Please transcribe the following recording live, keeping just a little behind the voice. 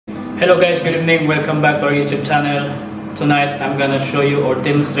Hello guys, good evening, welcome back to our YouTube channel. Tonight I'm gonna show you or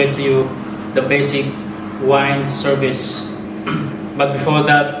demonstrate to you the basic wine service. But before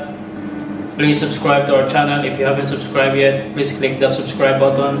that, please subscribe to our channel. If you haven't subscribed yet, please click the subscribe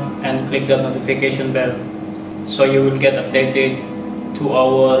button and click the notification bell so you will get updated to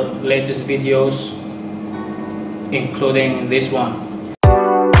our latest videos, including this one.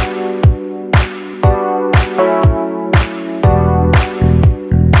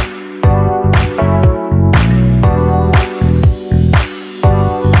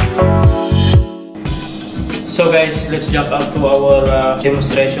 So guys, let's jump up to our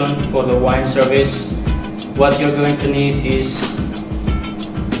demonstration for the wine service. What you're going to need is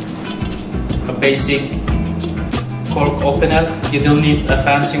a basic cork opener. You don't need a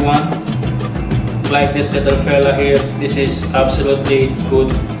fancy one like this little fella here. This is absolutely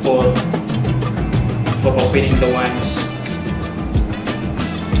good for opening the wines.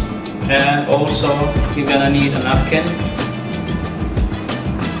 And also you're gonna need a napkin.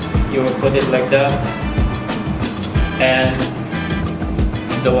 You will put it like that, and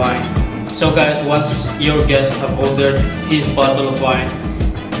the wine. So guys, once your guest have ordered his bottle of wine,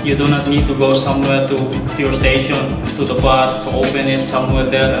 you do not need to go somewhere to your station, to the bar, to open it somewhere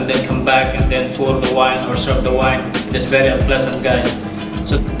there and then come back and then pour the wine or serve the wine. It is very unpleasant, guys.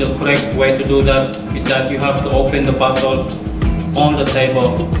 So the correct way to do that is that you have to open the bottle on the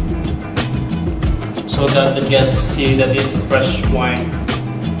table so that the guests see that it's fresh wine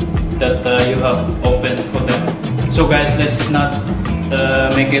that you have opened for them. So guys, let's not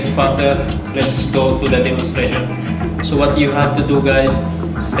make it further. Let's go to the demonstration. So what you have to do, guys,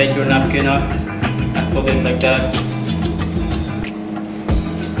 is take your napkin up and put it like that.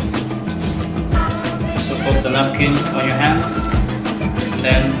 So put the napkin on your hand, and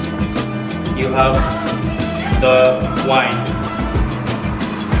then you have the wine.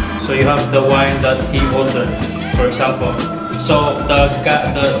 So you have the wine that he ordered, for example. So the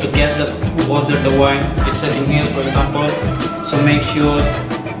guest that who ordered the wine is sitting here, for example. So make sure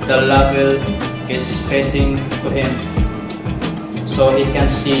the label is facing to him, so he can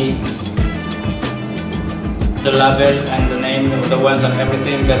see the label and the name of the wines and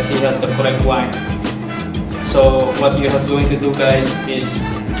everything, that he has the correct wine. So what you are going to do, guys, is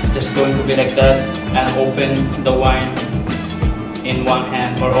just going to be like that and open the wine in one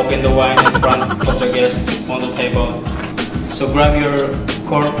hand, or open the wine in front of the guest on the table. So grab your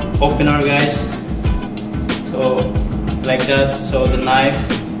cork opener, guys, so like that. So the knife,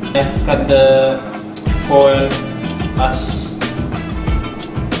 cut the foil as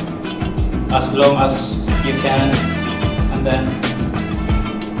long as you can, and then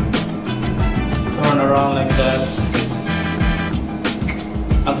turn around like that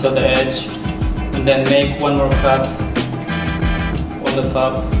until the edge, and then make one more cut on the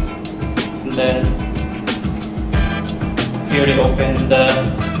top, and then clearly open the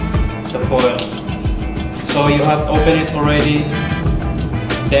foil. So you have opened it already.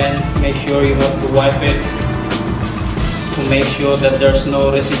 Then make sure you have to wipe it to make sure that there's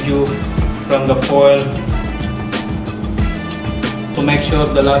no residue from the foil, to make sure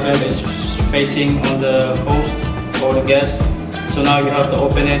the label is facing on the host or the guest. So now you have to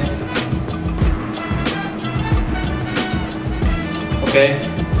open it. Okay,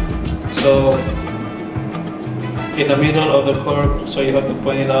 so in the middle of the cork, so you have to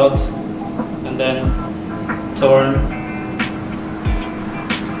point it out and then turn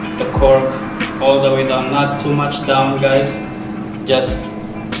the cork all the way down, not too much down, guys, just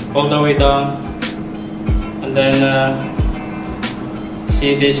all the way down. And then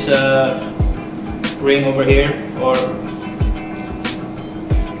see this ring over here, or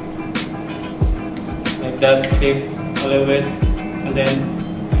like that, clip a little bit, and then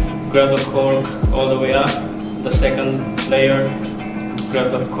grab the cork all the way up. The second layer,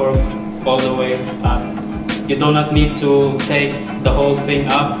 grab the cork all the way up. You do not need to take the whole thing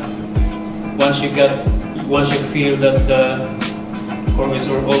up. Once you feel that the cork is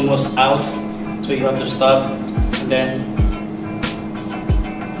almost out, so you have to stop, and then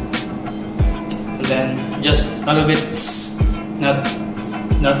just a little bit, not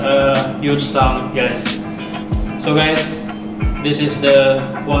a huge sound, guys. So guys, this is the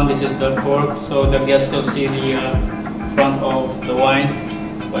one, this is the cork, so the guests will see the front of the wine.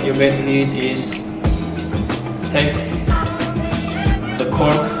 What you're going to need is take the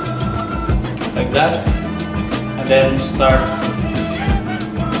cork like that, and then start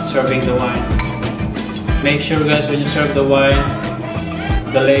serving the wine. Make sure, guys, when you serve the wine,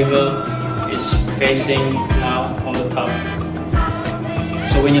 the label is facing now on the top.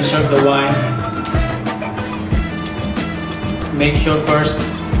 So when you serve the wine, make sure first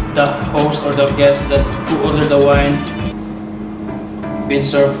the host or the guest that who ordered the wine been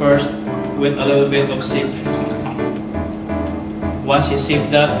served first with a little bit of sip. Once he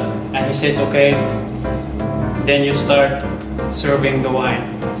sipped that and he says okay, then you start serving the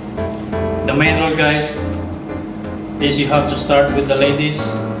wine. The main rule, guys, is you have to start with the ladies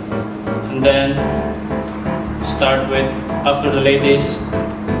and then start with after the ladies,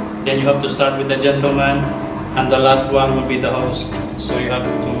 then you have to start with the gentleman, and the last one will be the host. So you have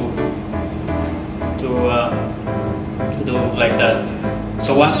to do like that.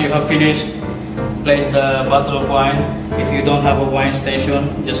 So once you have finished, place the bottle of wine. If you don't have a wine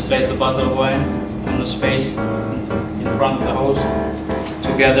station, just place the bottle of wine on the space in front of the host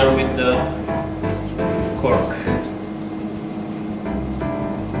together with the cork.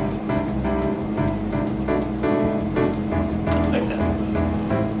 Like that.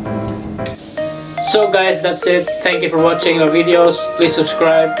 So guys, that's it. Thank you for watching our videos. Please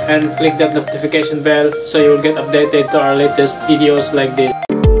subscribe and click that notification bell so you will get updated to our latest videos like this.